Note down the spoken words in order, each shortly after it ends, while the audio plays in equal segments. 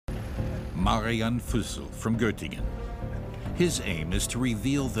Marian Fussel from Göttingen. His aim is to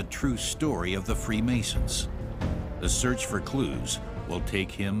reveal the true story of the Freemasons. The search for clues will take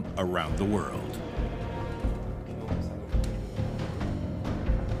him around the world.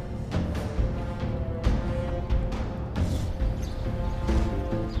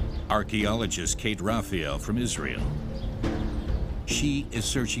 Archaeologist Kate Raphael from Israel. She is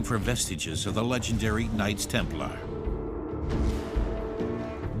searching for vestiges of the legendary Knights Templar.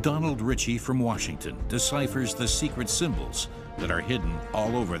 Donald Ritchie from Washington deciphers the secret symbols that are hidden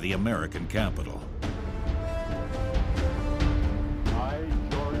all over the American Capitol.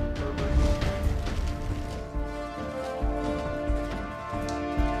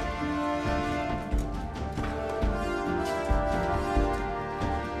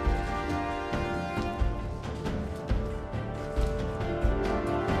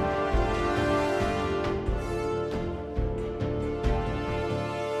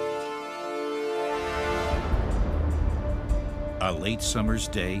 A late summer's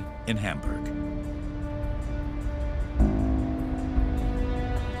day in Hamburg.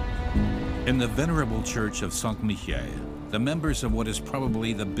 In the venerable church of St. Michael, the members of what is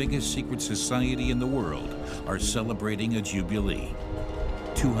probably the biggest secret society in the world are celebrating a jubilee.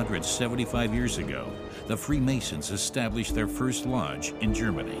 275 years ago, the Freemasons established their first lodge in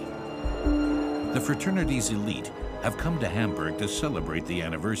Germany. The fraternities' elite have come to Hamburg to celebrate the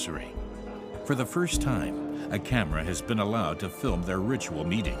anniversary. For the first time, a camera has been allowed to film their ritual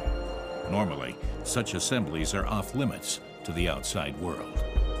meeting. Normally, such assemblies are off limits to the outside world.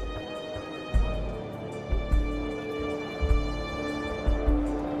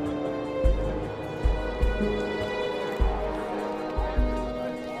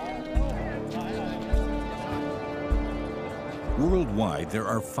 Worldwide, there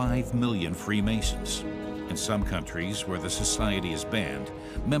are 5 million Freemasons. In some countries where the society is banned,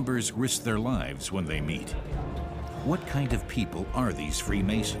 members risk their lives when they meet. What kind of people are these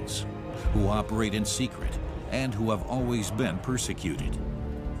Freemasons, who operate in secret and who have always been persecuted?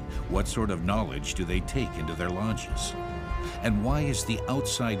 What sort of knowledge do they take into their lodges? And why is the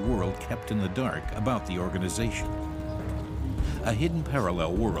outside world kept in the dark about the organization? A hidden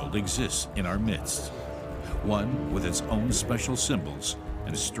parallel world exists in our midst, one with its own special symbols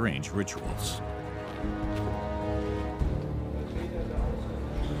and strange rituals.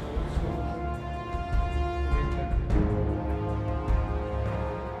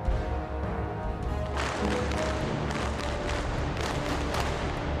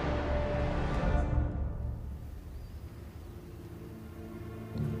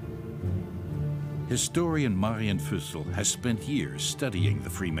 Historian Marian Fussel has spent years studying the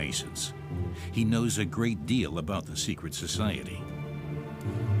Freemasons. He knows a great deal about the secret society.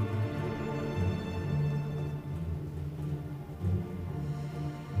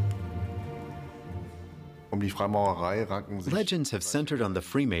 Legends have centered on the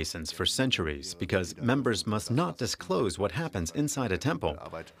Freemasons for centuries because members must not disclose what happens inside a temple.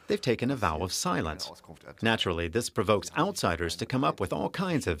 They've taken a vow of silence. Naturally, this provokes outsiders to come up with all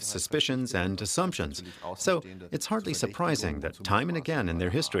kinds of suspicions and assumptions. So it's hardly surprising that time and again in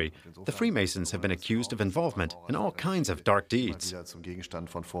their history, the Freemasons have been accused of involvement in all kinds of dark deeds.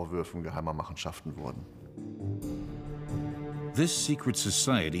 This secret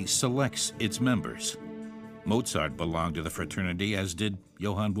society selects its members. Mozart belonged to the fraternity, as did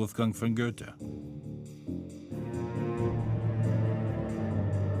Johann Wolfgang von Goethe.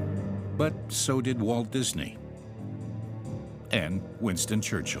 But so did Walt Disney and Winston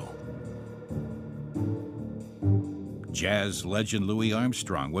Churchill. Jazz legend Louis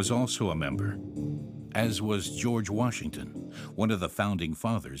Armstrong was also a member, as was George Washington, one of the founding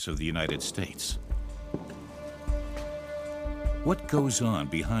fathers of the United States. What goes on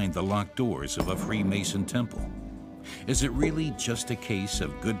behind the locked doors of a Freemason temple? Is it really just a case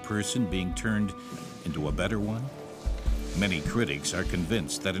of good person being turned into a better one? Many critics are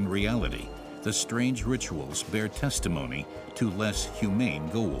convinced that in reality, the strange rituals bear testimony to less humane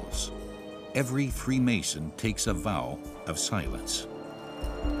goals. Every Freemason takes a vow of silence.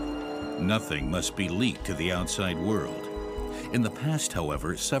 Nothing must be leaked to the outside world. In the past,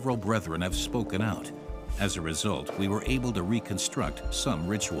 however, several brethren have spoken out. As a result, we were able to reconstruct some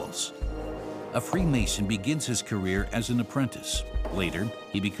rituals. A Freemason begins his career as an apprentice. Later,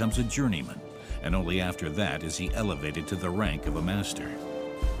 he becomes a journeyman, and only after that is he elevated to the rank of a master.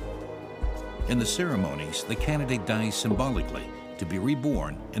 In the ceremonies, the candidate dies symbolically to be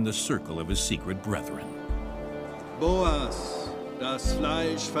reborn in the circle of his secret brethren. Boas, das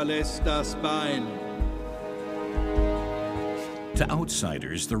Fleisch verlässt das Bein. To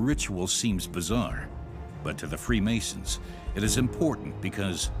outsiders, the ritual seems bizarre. But to the Freemasons, it is important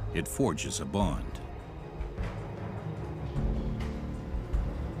because it forges a bond.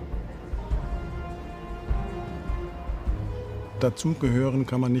 You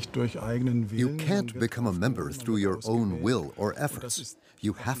can't become a member through your own will or efforts.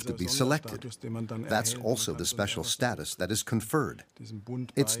 You have to be selected. That's also the special status that is conferred.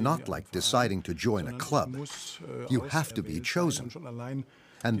 It's not like deciding to join a club. You have to be chosen.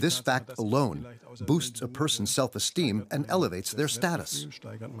 And this fact alone boosts a person's self-esteem and elevates their status.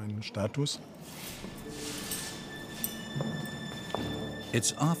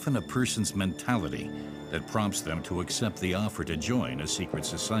 It's often a person's mentality that prompts them to accept the offer to join a secret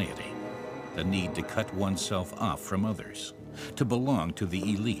society, the need to cut oneself off from others, to belong to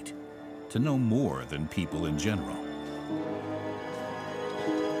the elite, to know more than people in general.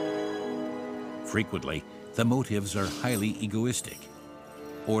 Frequently, the motives are highly egoistic.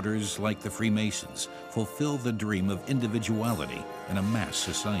 Orders like the Freemasons fulfill the dream of individuality in a mass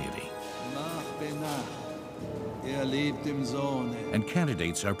society. And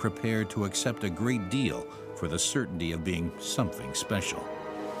candidates are prepared to accept a great deal for the certainty of being something special.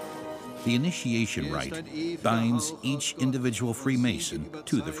 The initiation rite binds each individual Freemason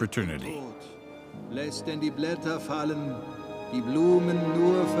to the fraternity.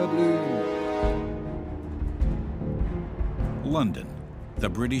 London, the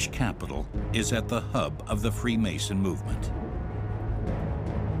British capital, is at the hub of the Freemason movement.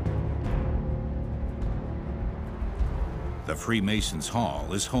 The Freemasons'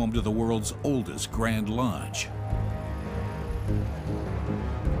 Hall is home to the world's oldest Grand Lodge.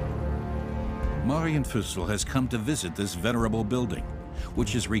 Marian Fussel has come to visit this venerable building,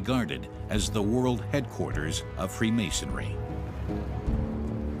 which is regarded as the world headquarters of Freemasonry.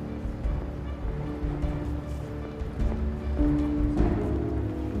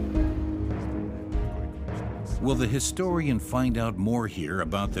 Will the historian find out more here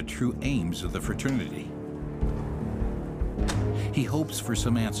about the true aims of the fraternity? He hopes for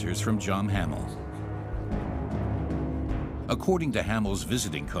some answers from John Hamill. According to Hamill's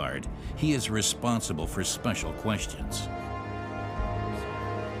visiting card, he is responsible for special questions.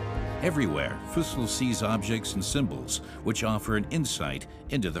 Everywhere, Fussel sees objects and symbols which offer an insight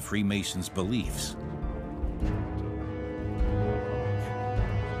into the Freemasons' beliefs.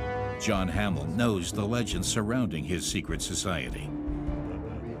 John Hamill knows the legends surrounding his secret society.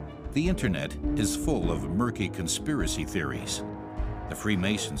 The internet is full of murky conspiracy theories. The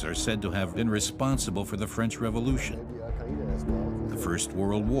Freemasons are said to have been responsible for the French Revolution. The First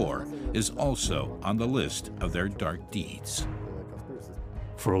World War is also on the list of their dark deeds.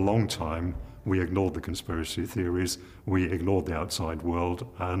 For a long time, we ignored the conspiracy theories, we ignored the outside world,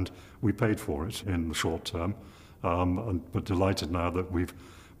 and we paid for it in the short term. But delighted now that we're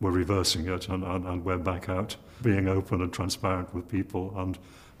reversing it and we're back out being open and transparent with people, and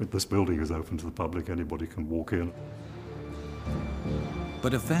this building is open to the public, anybody can walk in.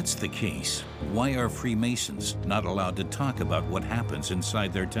 But if that's the case, why are Freemasons not allowed to talk about what happens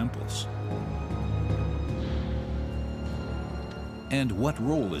inside their temples? And what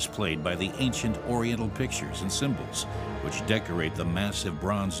role is played by the ancient Oriental pictures and symbols which decorate the massive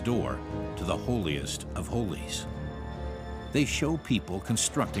bronze door to the holiest of holies? They show people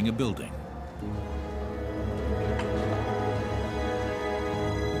constructing a building.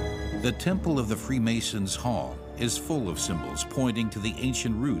 The Temple of the Freemasons' Hall is full of symbols pointing to the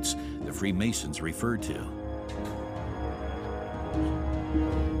ancient roots the Freemasons referred to.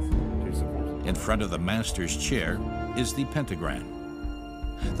 In front of the master's chair is the pentagram.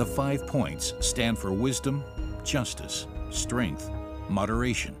 The 5 points stand for wisdom, justice, strength,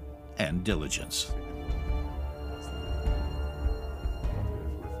 moderation, and diligence.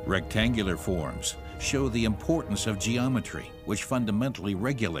 Rectangular forms show the importance of geometry, which fundamentally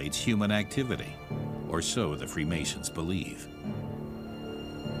regulates human activity, or so the Freemasons believe.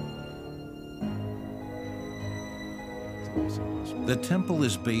 The temple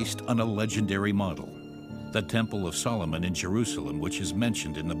is based on a legendary model, the Temple of Solomon in Jerusalem, which is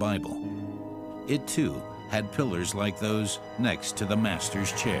mentioned in the Bible. It too had pillars like those next to the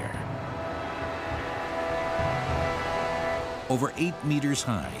master's chair. Over 8 meters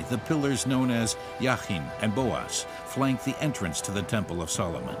high, the pillars known as Yachin and Boaz flank the entrance to the Temple of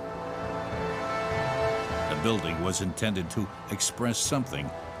Solomon. The building was intended to express something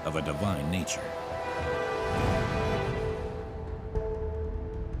of a divine nature.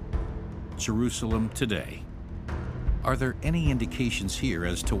 Jerusalem today. Are there any indications here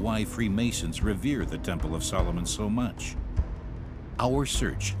as to why Freemasons revere the Temple of Solomon so much? Our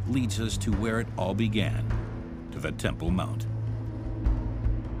search leads us to where it all began, to the Temple Mount.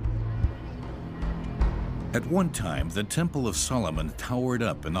 At one time, the Temple of Solomon towered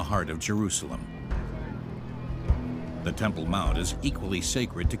up in the heart of Jerusalem. The Temple Mount is equally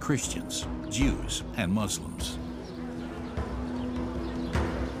sacred to Christians, Jews, and Muslims.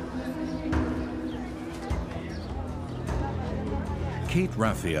 Kate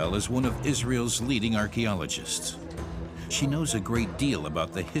Raphael is one of Israel's leading archaeologists. She knows a great deal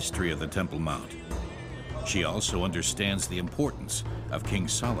about the history of the Temple Mount. She also understands the importance of King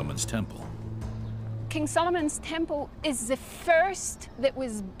Solomon's temple. King Solomon's temple is the first that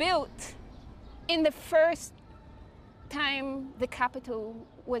was built in the first time the capital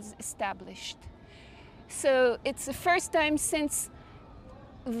was established. So it's the first time since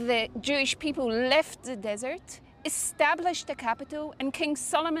the Jewish people left the desert, established a capital, and King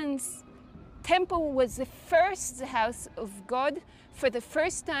Solomon's temple was the first house of God for the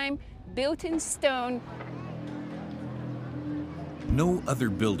first time built in stone. No other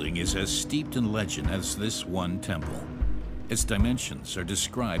building is as steeped in legend as this one temple. Its dimensions are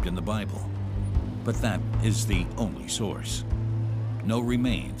described in the Bible, but that is the only source. No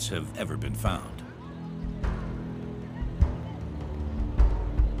remains have ever been found.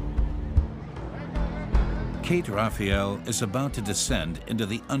 Kate Raphael is about to descend into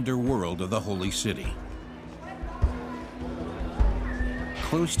the underworld of the Holy City.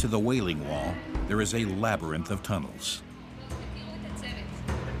 Close to the Wailing Wall, there is a labyrinth of tunnels.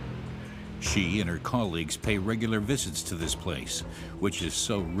 She and her colleagues pay regular visits to this place, which is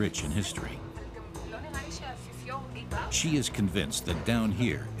so rich in history. She is convinced that down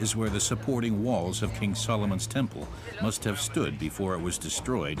here is where the supporting walls of King Solomon's temple must have stood before it was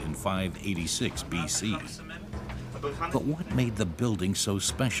destroyed in 586 BC. But what made the building so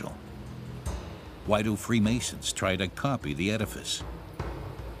special? Why do Freemasons try to copy the edifice?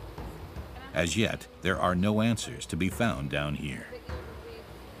 As yet, there are no answers to be found down here.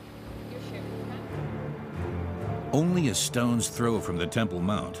 Only a stone's throw from the Temple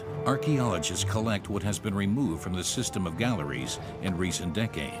Mount, archaeologists collect what has been removed from the system of galleries in recent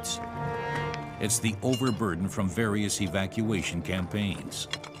decades. It's the overburden from various evacuation campaigns.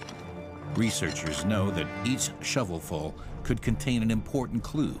 Researchers know that each shovelful could contain an important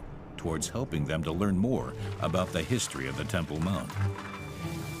clue towards helping them to learn more about the history of the Temple Mount.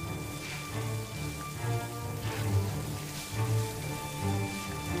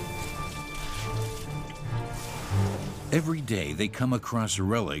 Every day they come across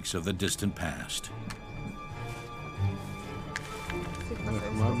relics of the distant past.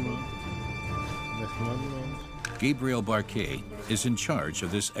 Gabriel Barquet is in charge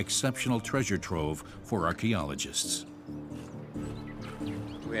of this exceptional treasure trove for archaeologists.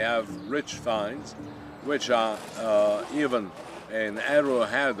 We have rich finds, which are even an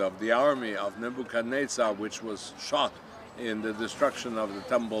arrowhead of the army of Nebuchadnezzar, which was shot in the destruction of the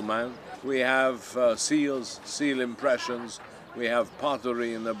Temple Mount. We have seals, seal impressions, we have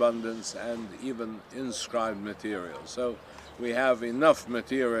pottery in abundance, and even inscribed material. So we have enough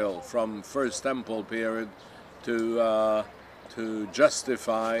material from First Temple period to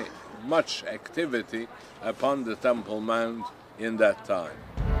justify much activity upon the Temple Mount in that time.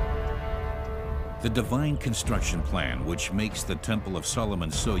 The divine construction plan, which makes the Temple of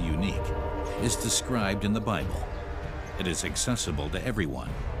Solomon so unique, is described in the Bible. It is accessible to everyone,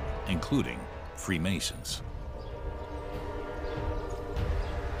 including Freemasons.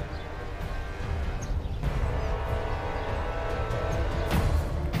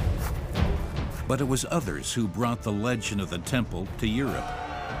 But it was others who brought the legend of the temple to Europe.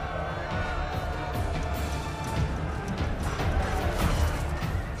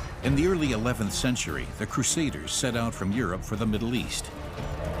 In the early 11th century, the Crusaders set out from Europe for the Middle East.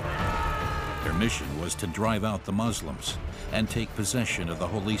 Their mission was to drive out the Muslims and take possession of the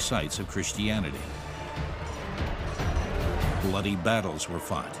holy sites of Christianity. Bloody battles were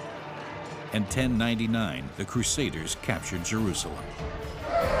fought. In 1099, the Crusaders captured Jerusalem.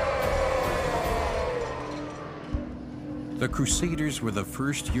 The Crusaders were the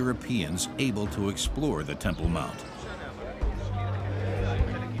first Europeans able to explore the Temple Mount.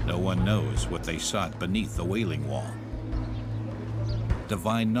 No one knows what they sought beneath the Wailing Wall.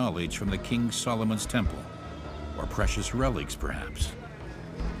 Divine knowledge from the King Solomon's temple, or precious relics, perhaps.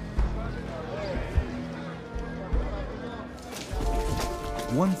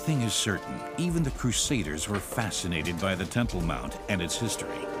 One thing is certain, even the Crusaders were fascinated by the Temple Mount and its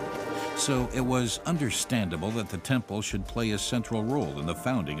history. So it was understandable that the temple should play a central role in the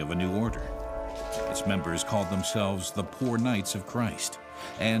founding of a new order. Its members called themselves the Poor Knights of Christ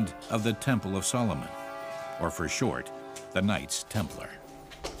and of the Temple of Solomon, or for short, the Knights Templar.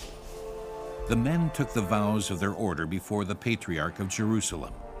 The men took the vows of their order before the Patriarch of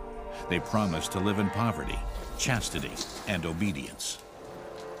Jerusalem. They promised to live in poverty, chastity, and obedience.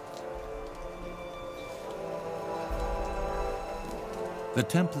 The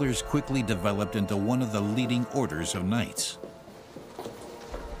Templars quickly developed into one of the leading orders of knights.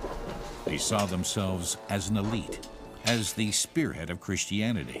 They saw themselves as an elite, as the spearhead of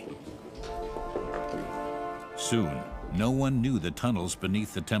Christianity. Soon, no one knew the tunnels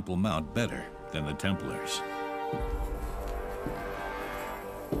beneath the Temple Mount better than the Templars.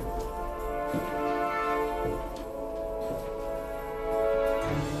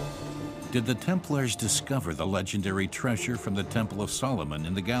 Did the Templars discover the legendary treasure from the Temple of Solomon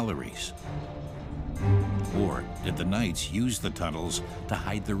in the galleries? Or did the Knights use the tunnels to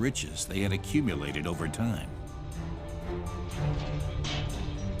hide the riches they had accumulated over time?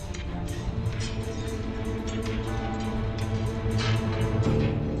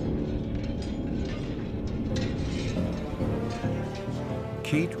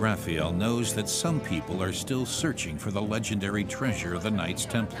 Kate Raphael knows that some people are still searching for the legendary treasure of the Knights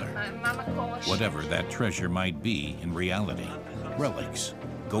Templar. Whatever that treasure might be in reality, relics,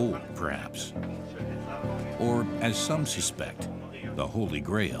 gold perhaps. Or, as some suspect, the Holy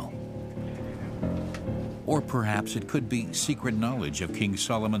Grail. Or perhaps it could be secret knowledge of King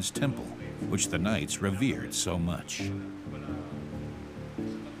Solomon's temple, which the Knights revered so much.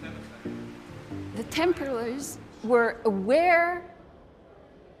 The Templars were aware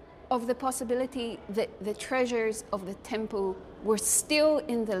of the possibility that the treasures of the temple were still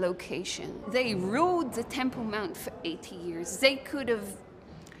in the location. They ruled the Temple Mount for 80 years. They could have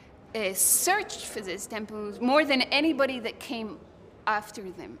searched for these temples more than anybody that came after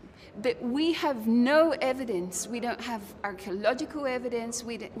them. But we have no evidence. We don't have archaeological evidence.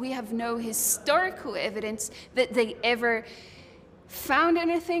 We have no historical evidence that they ever found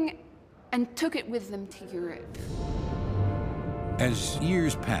anything and took it with them to Europe. As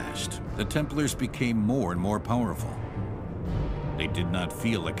years passed, the Templars became more and more powerful. They did not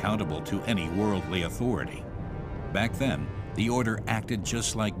feel accountable to any worldly authority. Back then, the order acted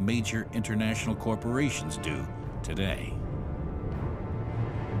just like major international corporations do today.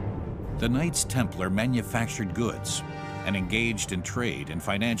 The Knights Templar manufactured goods and engaged in trade and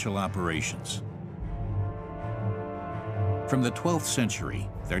financial operations. From the 12th century,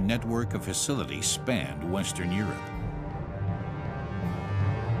 their network of facilities spanned Western Europe.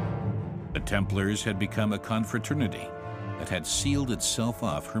 The Templars had become a confraternity that had sealed itself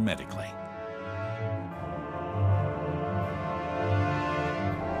off hermetically.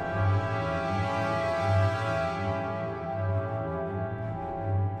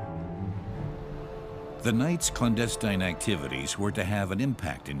 The Knights' clandestine activities were to have an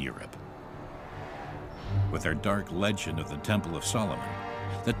impact in Europe. With their dark legend of the Temple of Solomon,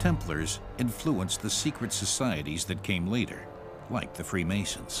 the Templars influenced the secret societies that came later, like the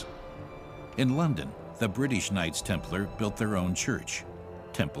Freemasons. In London, the British Knights Templar built their own church,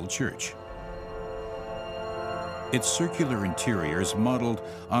 Temple Church. Its circular interior is modeled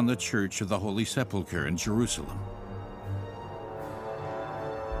on the Church of the Holy Sepulchre in Jerusalem.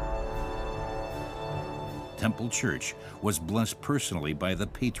 Temple Church was blessed personally by the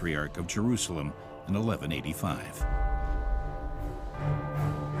Patriarch of Jerusalem in 1185.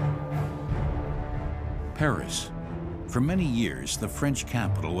 Paris. For many years, the French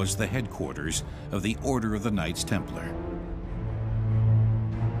capital was the headquarters of the Order of the Knights Templar.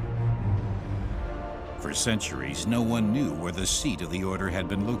 For centuries, no one knew where the seat of the order had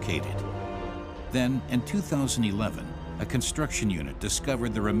been located. Then, in 2011, a construction unit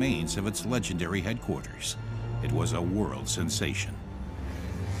discovered the remains of its legendary headquarters. It was a world sensation.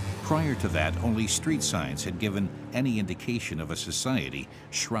 Prior to that, only street signs had given any indication of a society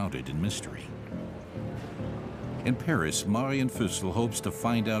shrouded in mystery. In Paris, Marian Fussel hopes to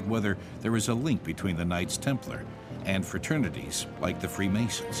find out whether there is a link between the Knights Templar and fraternities like the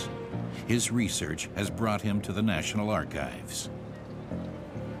Freemasons. His research has brought him to the National Archives.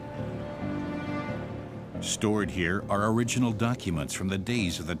 Stored here are original documents from the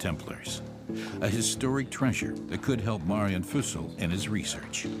days of the Templars, a historic treasure that could help Marian Fussel in his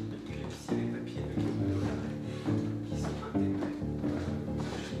research.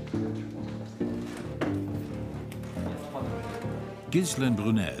 Ghislaine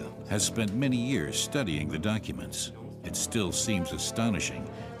Brunel has spent many years studying the documents. It still seems astonishing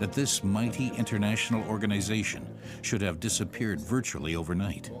that this mighty international organization should have disappeared virtually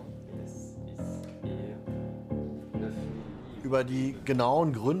overnight. The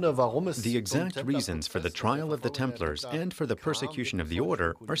exact reasons for the trial of the Templars and for the persecution of the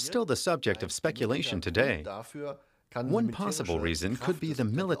order are still the subject of speculation today. One possible reason could be the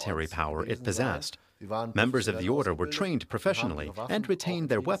military power it possessed. Members of the order were trained professionally and retained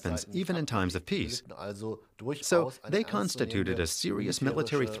their weapons even in times of peace. So they constituted a serious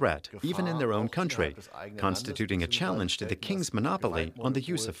military threat even in their own country, constituting a challenge to the king's monopoly on the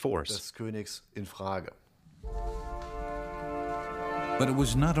use of force. But it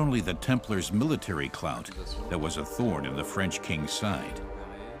was not only the Templars' military clout that was a thorn in the French king's side.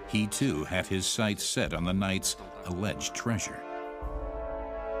 He too had his sights set on the Knights' alleged treasure.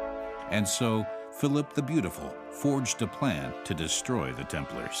 And so Philip the Beautiful forged a plan to destroy the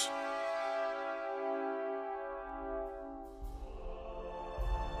Templars.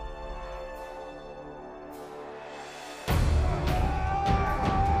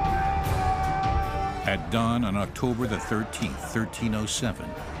 At dawn on October the 13th, 1307,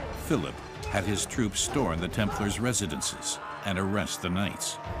 Philip had his troops storm the Templars' residences and arrest the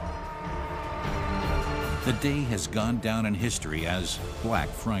Knights. The day has gone down in history as Black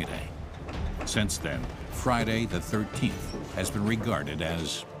Friday. Since then, Friday the 13th has been regarded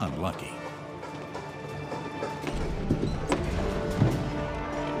as unlucky.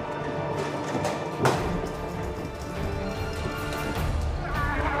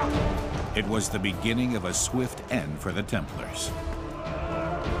 It was the beginning of a swift end for the Templars.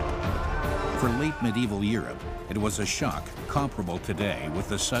 For late medieval Europe, it was a shock comparable today with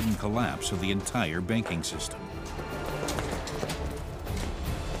the sudden collapse of the entire banking system.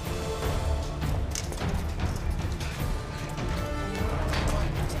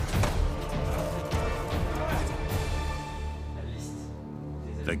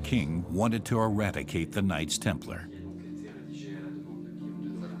 The king wanted to eradicate the Knights Templar.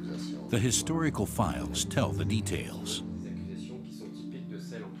 The historical files tell the details.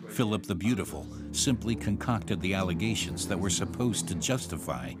 Philip the Beautiful simply concocted the allegations that were supposed to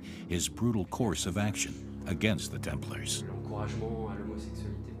justify his brutal course of action against the Templars.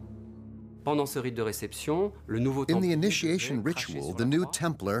 In the initiation ritual, the new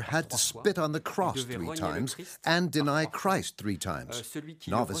Templar had to spit on the cross 3 times and deny Christ 3 times.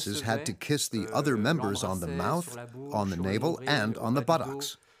 Novices had to kiss the other members on the mouth, on the navel, and on the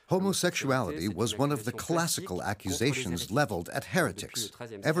buttocks. Homosexuality was one of the classical accusations leveled at heretics.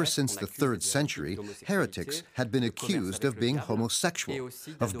 Ever since the 3rd century, heretics had been accused of being homosexual,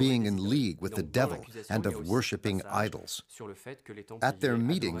 of being in league with the devil, and of worshipping idols. At their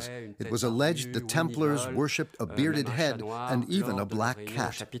meetings, it was alleged the Templars worshipped a bearded head and even a black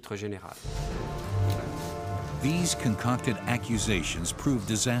cat. These concocted accusations proved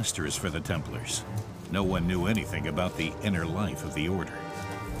disastrous for the Templars. No one knew anything about the inner life of the order.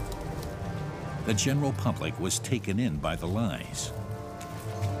 The general public was taken in by the lies.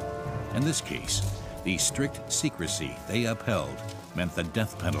 In this case, the strict secrecy they upheld meant the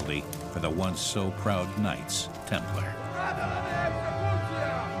death penalty for the once so proud Knights Templar.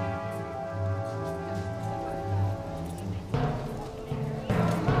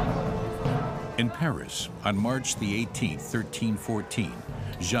 In Paris, on March the 18th, 1314,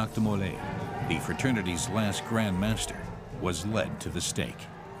 Jacques de Molay, the fraternity's last Grand Master, was led to the stake.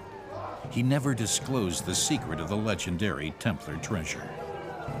 He never disclosed the secret of the legendary Templar treasure.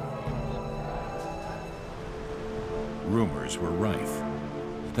 Rumors were rife.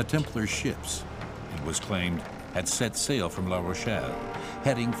 The Templar ships, it was claimed, had set sail from La Rochelle,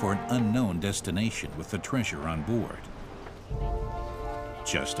 heading for an unknown destination with the treasure on board.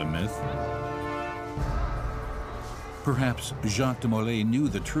 Just a myth? Perhaps Jacques de Molay knew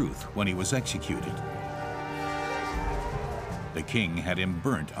the truth when he was executed. The king had him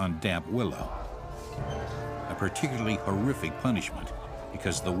burnt on damp willow, a particularly horrific punishment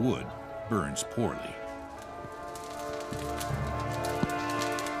because the wood burns poorly.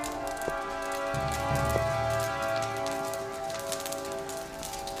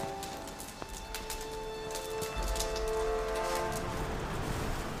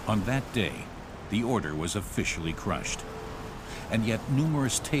 On that day, the order was officially crushed, and yet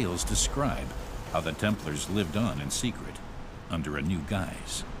numerous tales describe how the Templars lived on in secret under a new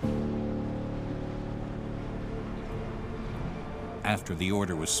guise. After the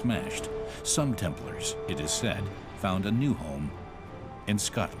order was smashed, some Templars, it is said, found a new home in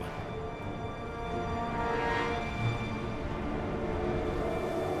Scotland.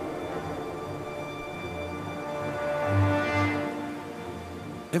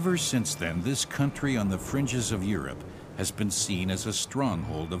 Ever since then, this country on the fringes of Europe has been seen as a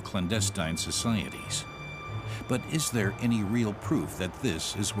stronghold of clandestine societies. But is there any real proof that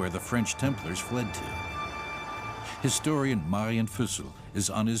this is where the French Templars fled to? Historian Marian Fussell is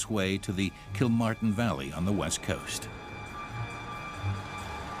on his way to the Kilmartin Valley on the west coast.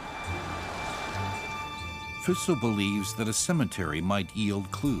 Fussell believes that a cemetery might yield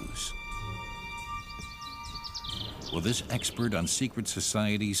clues. Will this expert on secret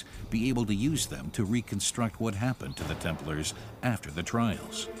societies be able to use them to reconstruct what happened to the Templars after the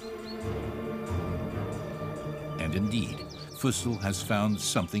trials? And indeed, Fussell has found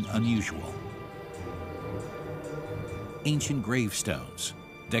something unusual. Ancient gravestones,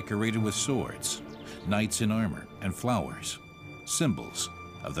 decorated with swords, knights in armor and flowers, symbols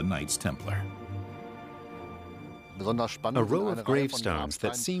of the Knights Templar. A row of gravestones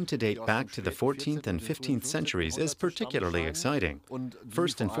that seem to date back to the 14th and 15th centuries is particularly exciting.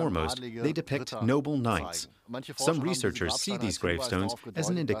 First and foremost, they depict noble knights. Some researchers see these gravestones as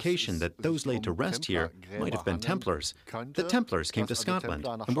an indication that those laid to rest here might have been Templars. The Templars came to Scotland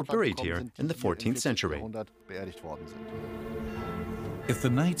and were buried here in the 14th century. If the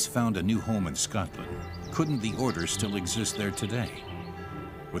Knights found a new home in Scotland, couldn't the order still exist there today?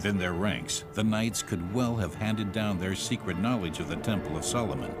 Within their ranks, the Knights could well have handed down their secret knowledge of the Temple of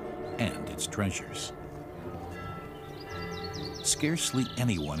Solomon and its treasures. Scarcely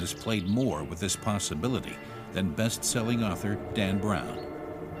anyone has played more with this possibility than best-selling author Dan Brown.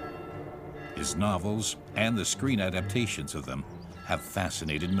 His novels and the screen adaptations of them have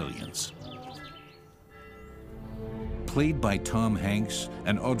fascinated millions. Played by Tom Hanks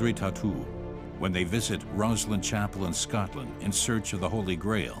and Audrey Tautou, when they visit Roslin Chapel in Scotland in search of the Holy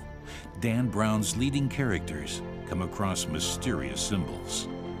Grail, Dan Brown's leading characters come across mysterious symbols.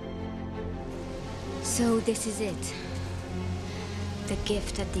 So this is it. The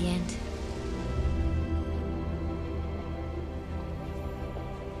gift at the end.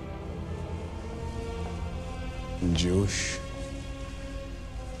 Jewish,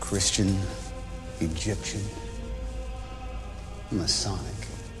 Christian, Egyptian, Masonic,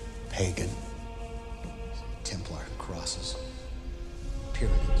 pagan, Templar crosses,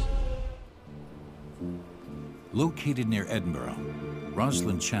 pyramids. Located near Edinburgh,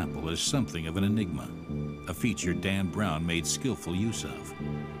 Roslin Chapel is something of an enigma, a feature Dan Brown made skillful use of.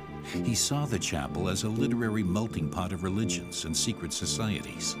 He saw the chapel as a literary melting pot of religions and secret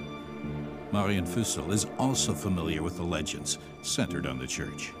societies. Marion Fussell is also familiar with the legends centered on the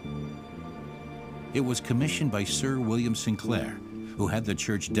church. It was commissioned by Sir William Sinclair, who had the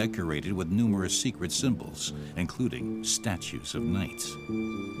church decorated with numerous secret symbols, including statues of knights.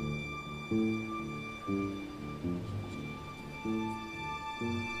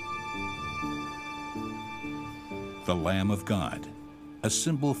 The Lamb of God, a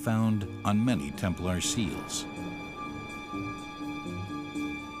symbol found on many Templar seals.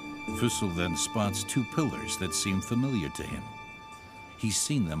 Fussell then spots two pillars that seem familiar to him. He's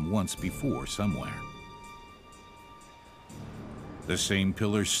seen them once before somewhere. The same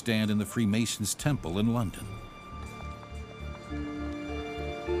pillars stand in the Freemasons' temple in London.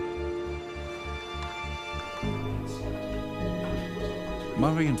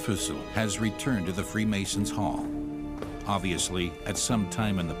 Marion Fussell has returned to the Freemasons' Hall. Obviously, at some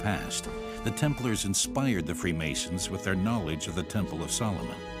time in the past, the Templars inspired the Freemasons with their knowledge of the Temple of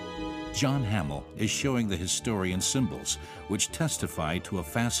Solomon. John Hamill is showing the historian symbols, which testify to a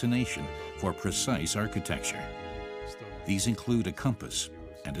fascination for precise architecture. These include a compass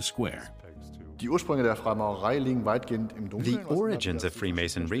and a square. The origins of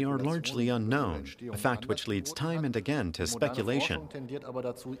Freemasonry are largely unknown, a fact which leads time and again to speculation.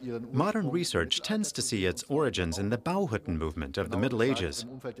 Modern research tends to see its origins in the Bauhütten movement of the Middle Ages,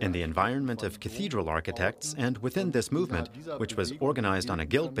 in the environment of cathedral architects, and within this movement, which was organized on a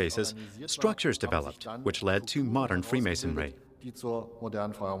guild basis, structures developed, which led to modern Freemasonry.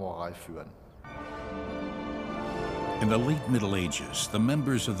 In the late Middle Ages, the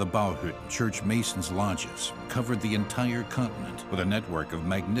members of the Bauhütten Church Masons' lodges covered the entire continent with a network of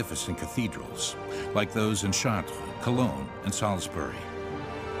magnificent cathedrals, like those in Chartres, Cologne, and Salisbury.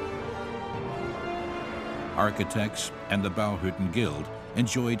 Architects and the Bauhütten Guild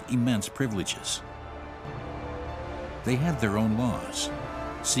enjoyed immense privileges. They had their own laws.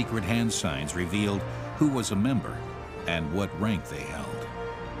 Secret hand signs revealed who was a member and what rank they held.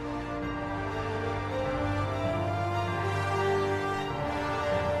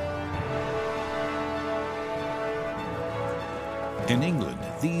 In England,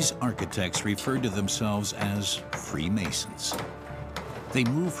 these architects referred to themselves as Freemasons. They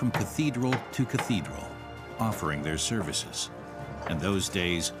moved from cathedral to cathedral, offering their services. In those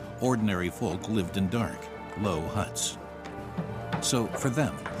days, ordinary folk lived in dark, low huts. So for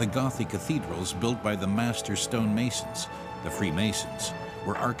them, the Gothic cathedrals built by the master stonemasons, the Freemasons,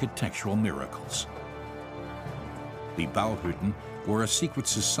 were architectural miracles. The Bauhütten were a secret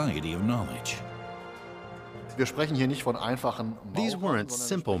society of knowledge. These weren't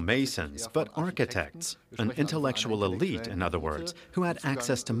simple masons, but architects, an intellectual elite, in other words, who had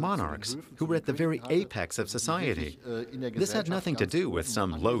access to monarchs, who were at the very apex of society. This had nothing to do with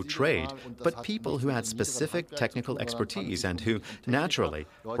some low trade, but people who had specific technical expertise and who, naturally,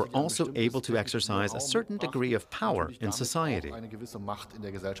 were also able to exercise a certain degree of power in society.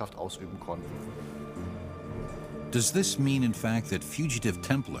 Does this mean, in fact, that fugitive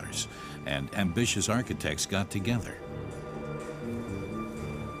Templars and ambitious architects got together?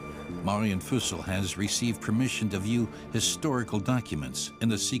 Marian Fussell has received permission to view historical documents in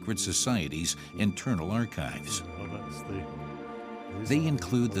the secret society's internal archives. They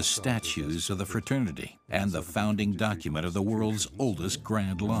include the statues of the fraternity and the founding document of the world's oldest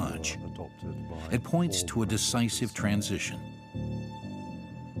Grand Lodge. It points to a decisive transition.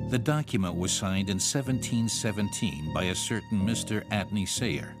 The document was signed in 1717 by a certain Mr. Atney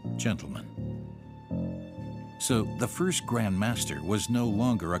Sayer, gentleman. So the first Grand Master was no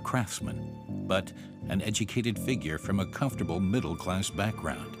longer a craftsman, but an educated figure from a comfortable middle-class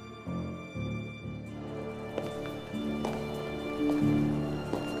background.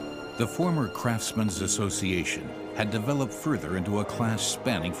 The former Craftsmen's Association had developed further into a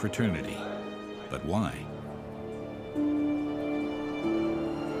class-spanning fraternity. But why?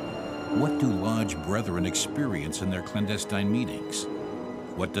 What do lodge brethren experience in their clandestine meetings?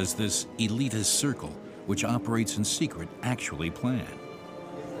 What does this elitist circle, which operates in secret, actually plan?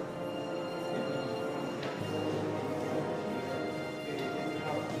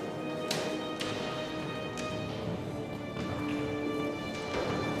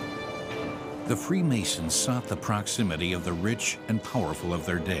 The Freemasons sought the proximity of the rich and powerful of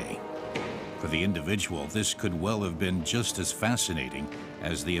their day. For the individual, this could well have been just as fascinating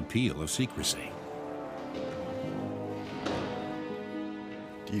as the appeal of secrecy.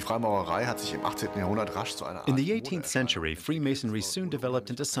 In the 18th century, Freemasonry soon developed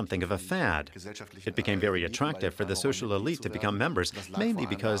into something of a fad. It became very attractive for the social elite to become members, mainly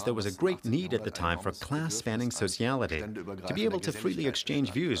because there was a great need at the time for class-spanning sociality, to be able to freely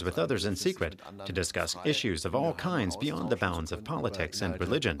exchange views with others in secret, to discuss issues of all kinds beyond the bounds of politics and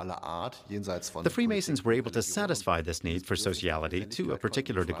religion. The Freemasons were able to satisfy this need for sociality to a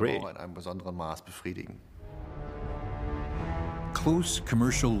particular degree. Close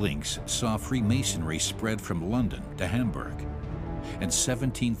commercial links saw Freemasonry spread from London to Hamburg. In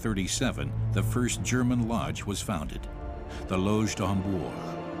 1737, the first German lodge was founded, the Loge de Hamburg.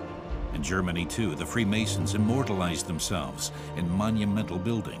 In Germany, too, the Freemasons immortalized themselves in monumental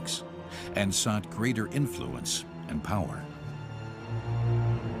buildings and sought greater influence and power.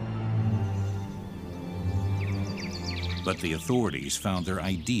 But the authorities found their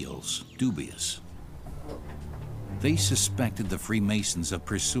ideals dubious. They suspected the Freemasons of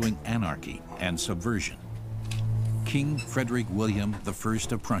pursuing anarchy and subversion. King Frederick William I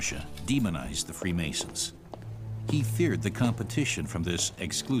of Prussia demonized the Freemasons. He feared the competition from this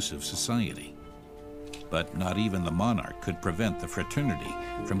exclusive society. But not even the monarch could prevent the fraternity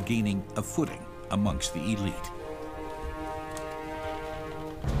from gaining a footing amongst the elite.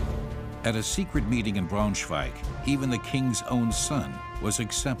 At a secret meeting in Braunschweig, even the king's own son was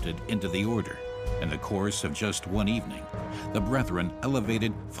accepted into the order. In the course of just one evening, the brethren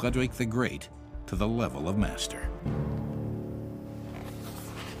elevated Frederick the Great to the level of master.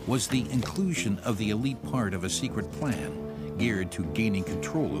 Was the inclusion of the elite part of a secret plan geared to gaining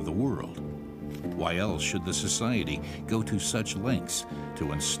control of the world? Why else should the society go to such lengths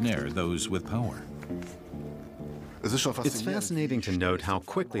to ensnare those with power? It's fascinating to note how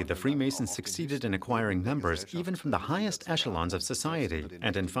quickly the Freemasons succeeded in acquiring members even from the highest echelons of society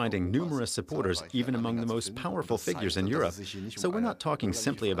and in finding numerous supporters even among the most powerful figures in Europe. So we're not talking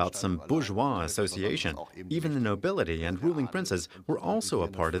simply about some bourgeois association. Even the nobility and ruling princes were also a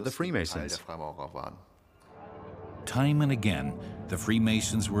part of the Freemasons. Time and again, the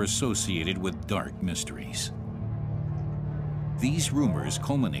Freemasons were associated with dark mysteries. These rumors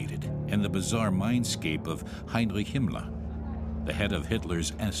culminated in the bizarre mindscape of Heinrich Himmler. The head of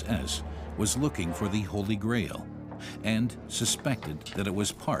Hitler's SS was looking for the Holy Grail and suspected that it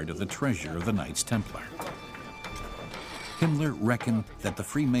was part of the treasure of the Knights Templar. Himmler reckoned that the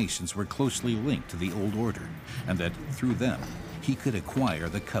Freemasons were closely linked to the old order and that through them he could acquire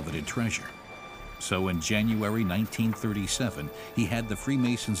the coveted treasure. So in January 1937, he had the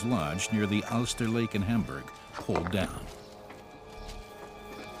Freemasons' lodge near the Alster Lake in Hamburg pulled down.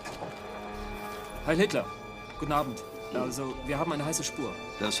 Heil Hitler. Guten Abend. Also, wir haben eine heiße Spur.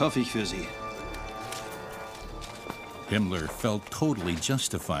 Das hoffe ich für Sie. Himmler felt totally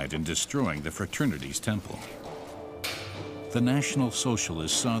justified in destroying the fraternity's temple. The National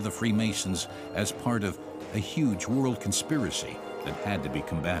Socialists saw the Freemasons as part of a huge world conspiracy that had to be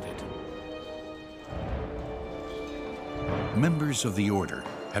combated. Members of the order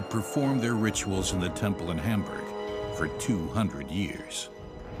had performed their rituals in the temple in Hamburg for 200 years.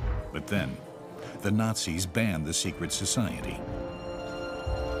 But then, the Nazis banned the secret society.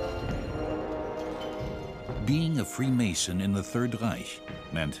 Being a Freemason in the Third Reich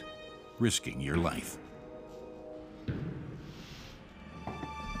meant risking your life.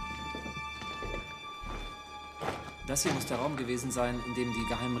 Das hier muss der Raum gewesen sein, in dem die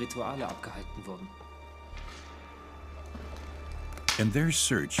geheimen Rituale abgehalten wurden. In their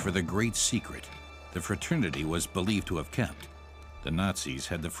search for the great secret the fraternity was believed to have kept, the Nazis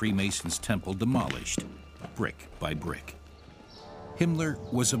had the Freemasons' temple demolished, brick by brick. Himmler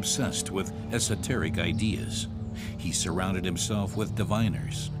was obsessed with esoteric ideas. He surrounded himself with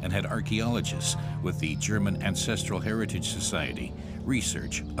diviners and had archaeologists with the German Ancestral Heritage Society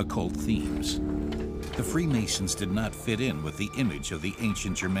research occult themes. The Freemasons did not fit in with the image of the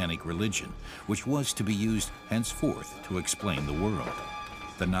ancient Germanic religion, which was to be used henceforth to explain the world.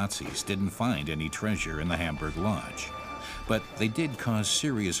 The Nazis didn't find any treasure in the Hamburg Lodge, but they did cause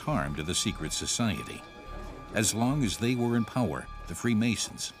serious harm to the secret society. As long as they were in power, the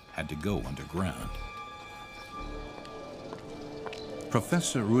Freemasons had to go underground.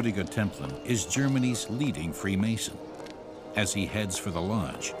 Professor Rudiger Templin is Germany's leading Freemason. As he heads for the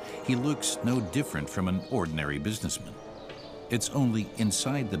lodge, he looks no different from an ordinary businessman. It's only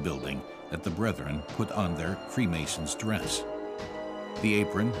inside the building that the brethren put on their Freemason's dress. The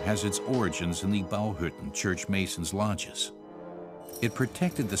apron has its origins in the Bauhütten church masons' lodges. It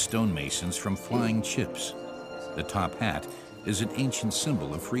protected the stonemasons from flying chips. The top hat is an ancient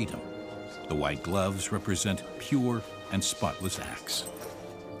symbol of freedom. The white gloves represent pure and spotless acts.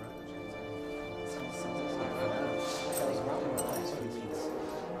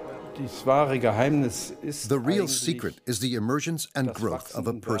 The real secret is the emergence and growth of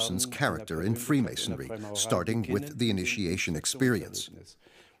a person's character in Freemasonry, starting with the initiation experience.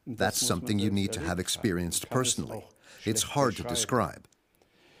 That's something you need to have experienced personally. It's hard to describe.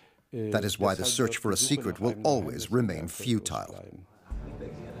 That is why the search for a secret will always remain futile.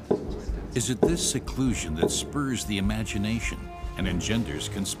 Is it this seclusion that spurs the imagination and engenders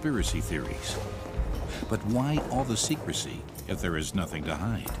conspiracy theories? But why all the secrecy if there is nothing to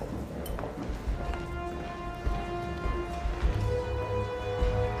hide?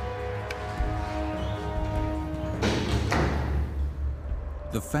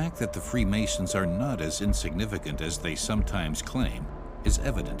 The fact that the Freemasons are not as insignificant as they sometimes claim is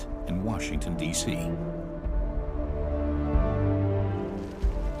evident in Washington, D.C.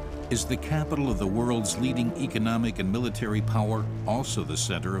 Is the capital of the world's leading economic and military power also the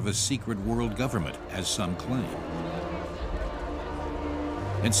center of a secret world government, as some claim?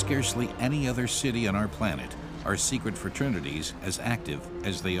 In scarcely any other city on our planet are secret fraternities as active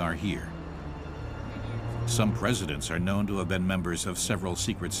as they are here. Some presidents are known to have been members of several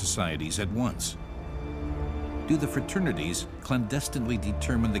secret societies at once. Do the fraternities clandestinely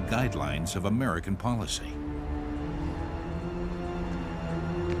determine the guidelines of American policy?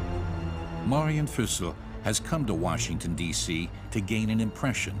 Marian Füssel has come to Washington, D.C. to gain an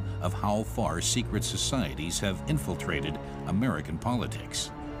impression of how far secret societies have infiltrated American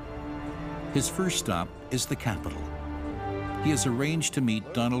politics. His first stop is the Capitol. He has arranged to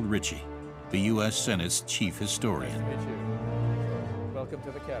meet Donald Ritchie, the U.S. Senate's chief historian. Welcome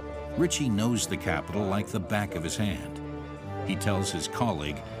to the Capitol. Ritchie knows the Capitol like the back of his hand. He tells his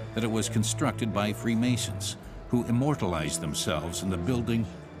colleague that it was constructed by Freemasons who immortalized themselves in the building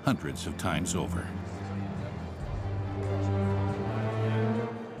hundreds of times over.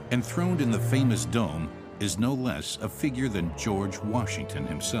 Enthroned in the famous dome is no less a figure than George Washington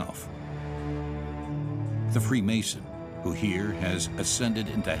himself. The Freemason, who here has ascended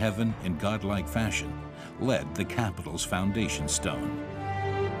into heaven in godlike fashion, led the Capitol's foundation stone.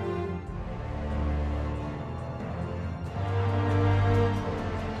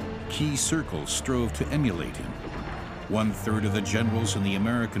 Key circles strove to emulate him. 1/3 of the generals in the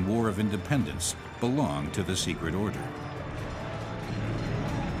American War of Independence belonged to the secret order.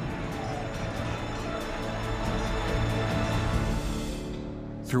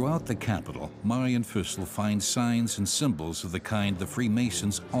 Throughout the Capitol, Marian Füssel finds signs and symbols of the kind the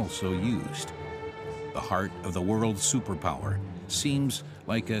Freemasons also used. The heart of the world's superpower seems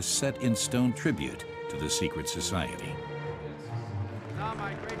like a set-in-stone tribute to the secret society.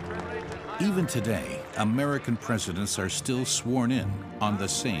 Even today, American presidents are still sworn in on the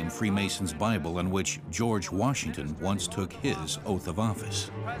same Freemasons' Bible in which George Washington once took his oath of office.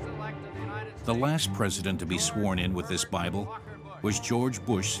 The last president to be sworn in with this Bible was George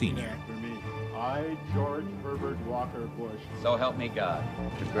Bush Sr. I, George Herbert Walker Bush. So help me God.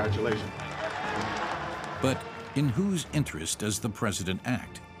 Congratulations. But in whose interest does the president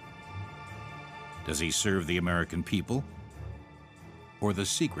act? Does he serve the American people or the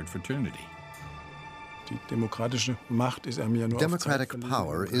secret fraternity? Democratic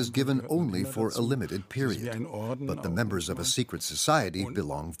power is given only for a limited period, but the members of a secret society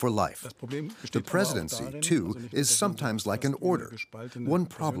belong for life. The presidency, too, is sometimes like an order. One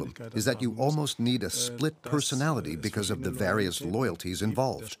problem is that you almost need a split personality because of the various loyalties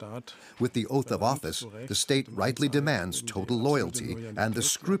involved. With the oath of office, the state rightly demands total loyalty and the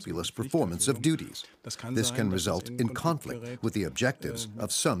scrupulous performance of duties. This can result in conflict with the objectives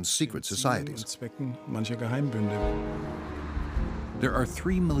of some secret societies. There are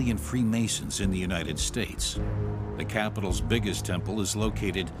 3 million Freemasons in the United States. The capital's biggest temple is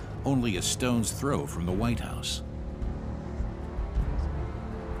located only a stone's throw from the White House.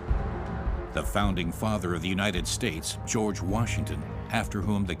 The founding father of the United States, George Washington, after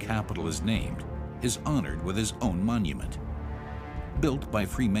whom the Capitol is named, is honored with his own monument. Built by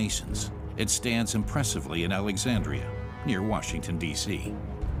Freemasons, it stands impressively in Alexandria, near Washington, D.C.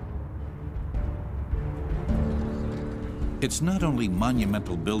 It's not only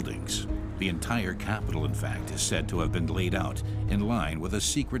monumental buildings. The entire Capitol, in fact, is said to have been laid out in line with a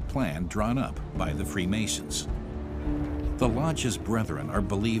secret plan drawn up by the Freemasons. The lodge's brethren are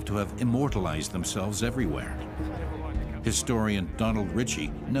believed to have immortalized themselves everywhere. Historian Donald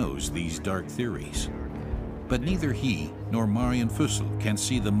Ritchie knows these dark theories. But neither he nor Marian Fussell can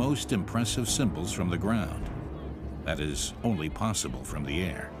see the most impressive symbols from the ground. That is only possible from the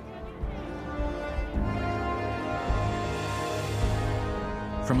air.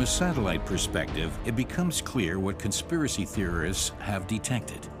 From a satellite perspective, it becomes clear what conspiracy theorists have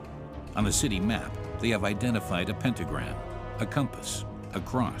detected. On the city map, they have identified a pentagram, a compass, a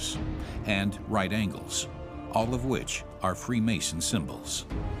cross, and right angles, all of which are Freemason symbols.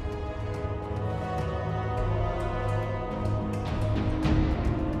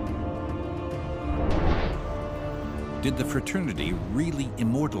 Did the fraternity really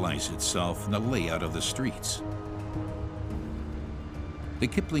immortalize itself in the layout of the streets? The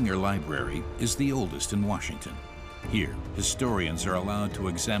Kiplinger Library is the oldest in Washington. Here, historians are allowed to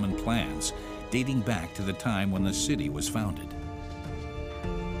examine plans dating back to the time when the city was founded.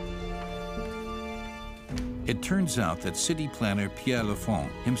 It turns out that city planner Pierre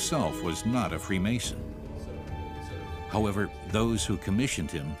Lafont himself was not a Freemason. However, those who commissioned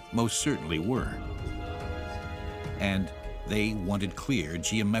him most certainly were. And they wanted clear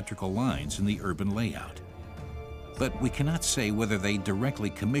geometrical lines in the urban layout. But we cannot say whether they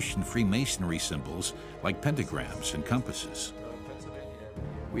directly commissioned Freemasonry symbols like pentagrams and compasses.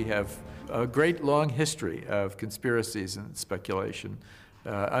 We have a great long history of conspiracies and speculation,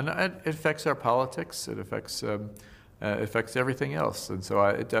 and it affects our politics, it affects everything else. And so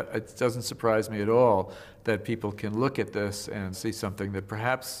it doesn't surprise me at all that people can look at this and see something that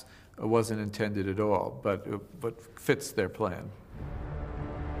perhaps wasn't intended at all, but fits their plan.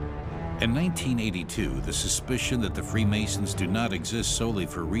 In 1982, the suspicion that the Freemasons do not exist solely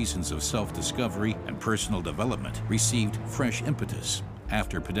for reasons of self-discovery and personal development received fresh impetus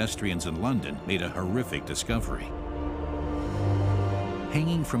after pedestrians in London made a horrific discovery.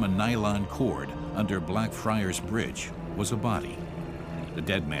 Hanging from a nylon cord under Blackfriars Bridge was a body. The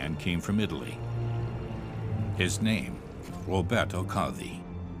dead man came from Italy. His name, Roberto Calvi.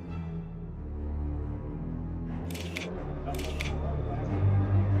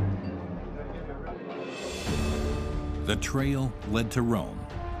 The trail led to Rome,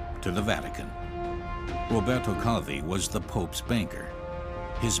 to the Vatican. Roberto Calvi was the Pope's banker.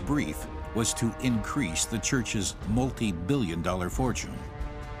 His brief was to increase the church's multi-billion-dollar fortune.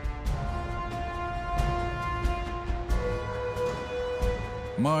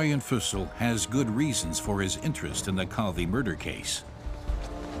 Marian Fussell has good reasons for his interest in the Calvi murder case.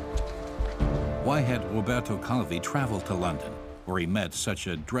 Why had Roberto Calvi traveled to London, where he met such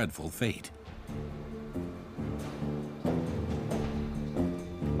a dreadful fate?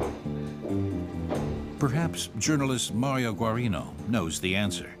 Perhaps journalist Mario Guarino knows the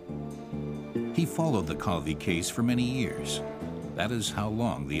answer. He followed the Calvi case for many years. That is how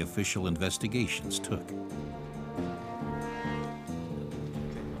long the official investigations took.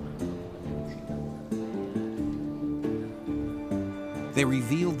 They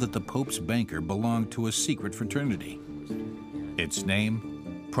revealed that the Pope's banker belonged to a secret fraternity. Its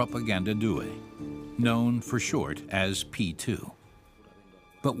name, Propaganda Due, known for short as P2.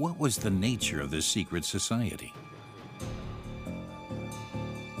 But what was the nature of this secret society?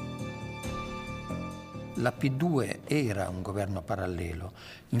 The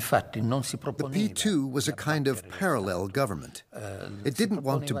P2 was a kind of parallel government. It didn't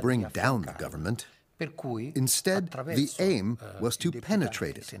want to bring down the government. Instead, the aim was to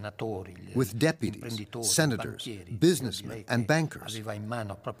penetrate it with deputies, senators, businessmen, and bankers. The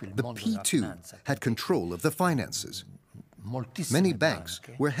P2 had control of the finances. Many banks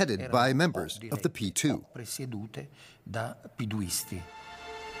were headed by members of the P2.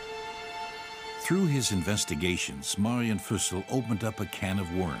 Through his investigations, Marian Fussell opened up a can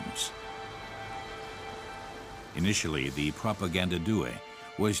of worms. Initially, the Propaganda Due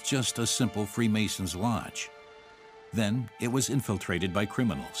was just a simple Freemasons' lodge. Then it was infiltrated by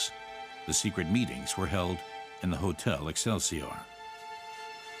criminals. The secret meetings were held in the Hotel Excelsior.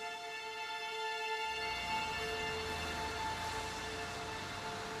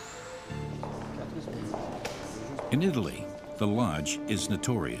 In Italy, the lodge is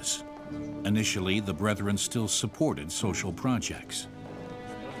notorious. Initially, the Brethren still supported social projects.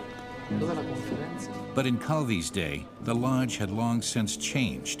 But in Calvi's day, the lodge had long since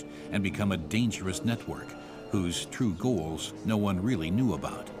changed and become a dangerous network whose true goals no one really knew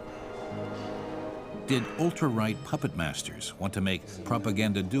about. Did ultra-right puppet masters want to make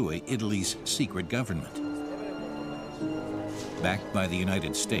Propaganda Due Italy's secret government? Backed by the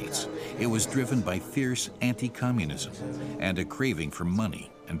United States, it was driven by fierce anti-communism and a craving for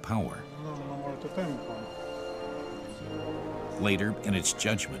money and power. Later, in its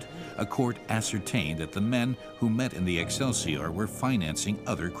judgment, a court ascertained that the men who met in the Excelsior were financing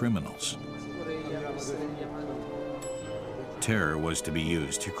other criminals. Terror was to be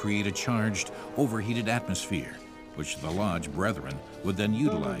used to create a charged, overheated atmosphere, which the Lodge Brethren would then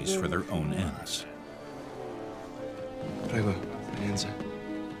utilize for their own ends.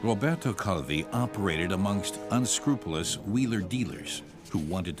 Roberto Calvi operated amongst unscrupulous wheeler-dealers who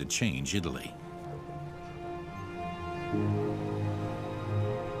wanted to change Italy.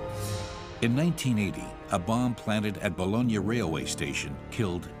 In 1980, a bomb planted at Bologna railway station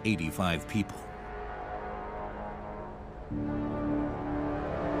killed 85 people.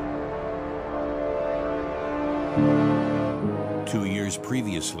 Two years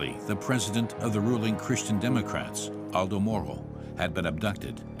previously, the president of the ruling Christian Democrats, Aldo Moro, had been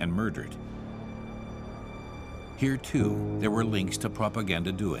abducted and murdered. Here, too, there were links to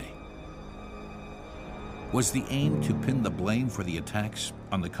Propaganda Due. Was the aim to pin the blame for the attacks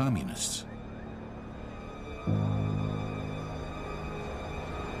on the communists?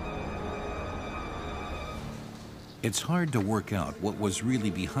 It's hard to work out what was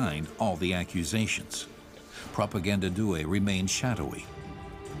really behind all the accusations. Propaganda Due remained shadowy.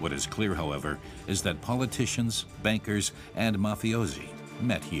 What is clear, however, is that politicians, bankers, and mafiosi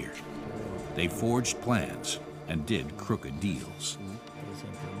met here. They forged plans and did crooked deals.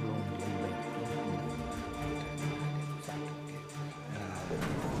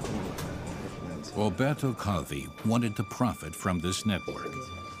 Roberto Calvi wanted to profit from this network.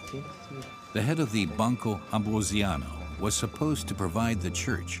 The head of the Banco Ambrosiano was supposed to provide the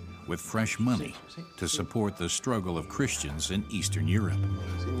church with fresh money to support the struggle of Christians in Eastern Europe.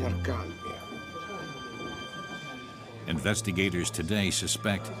 Investigators today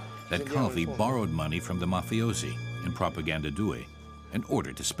suspect that Calvi borrowed money from the mafiosi in Propaganda Due in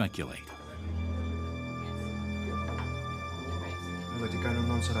order to speculate.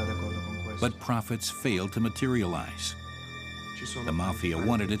 But profits failed to materialize. The mafia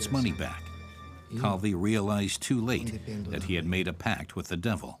wanted its money back. Calvi realized too late that he had made a pact with the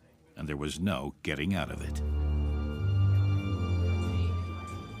devil, and there was no getting out of it.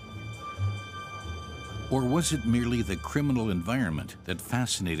 Or was it merely the criminal environment that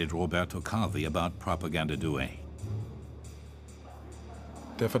fascinated Roberto Calvi about Propaganda Due?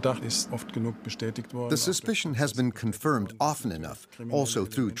 The suspicion has been confirmed often enough, also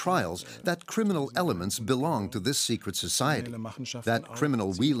through trials, that criminal elements belong to this secret society. That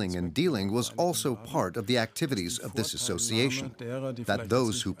criminal wheeling and dealing was also part of the activities of this association. That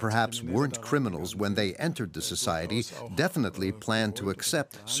those who perhaps weren't criminals when they entered the society definitely planned to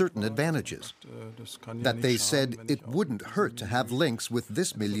accept certain advantages. That they said it wouldn't hurt to have links with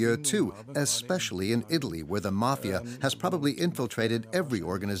this milieu too, especially in Italy, where the mafia has probably infiltrated every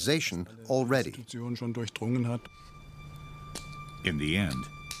organization already. In the end,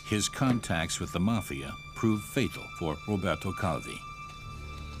 his contacts with the mafia proved fatal for Roberto Calvi.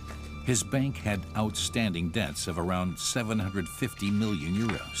 His bank had outstanding debts of around 750 million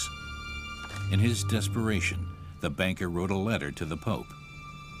euros. In his desperation, the banker wrote a letter to the Pope.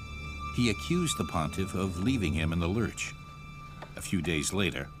 He accused the pontiff of leaving him in the lurch. A few days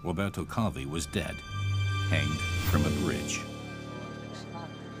later, Roberto Calvi was dead, hanged from a bridge.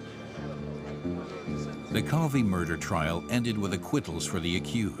 The Calvi murder trial ended with acquittals for the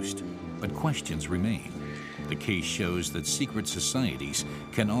accused, but questions remain. The case shows that secret societies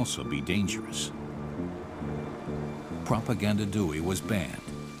can also be dangerous. Propaganda Dei was banned,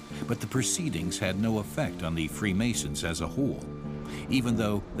 but the proceedings had no effect on the Freemasons as a whole, even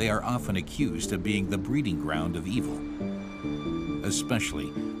though they are often accused of being the breeding ground of evil,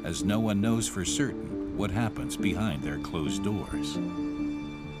 especially as no one knows for certain what happens behind their closed doors.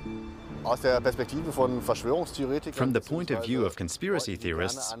 From the point of view of conspiracy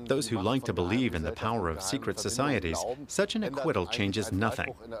theorists, those who like to believe in the power of secret societies, such an acquittal changes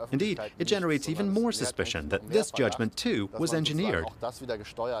nothing. Indeed, it generates even more suspicion that this judgment, too, was engineered.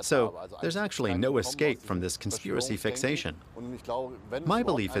 So, there's actually no escape from this conspiracy fixation. My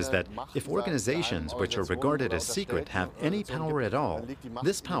belief is that if organizations which are regarded as secret have any power at all,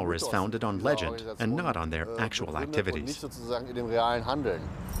 this power is founded on legend and not on their actual activities.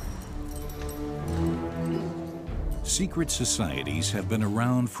 Secret societies have been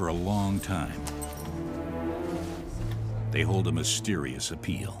around for a long time. They hold a mysterious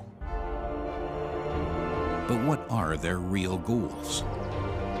appeal. But what are their real goals?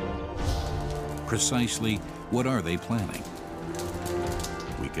 Precisely, what are they planning?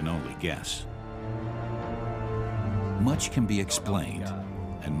 We can only guess. Much can be explained,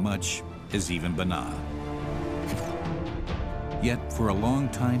 and much is even banal. Yet, for a long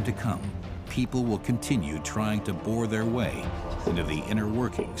time to come, people will continue trying to bore their way into the inner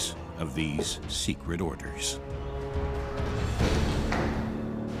workings of these secret orders.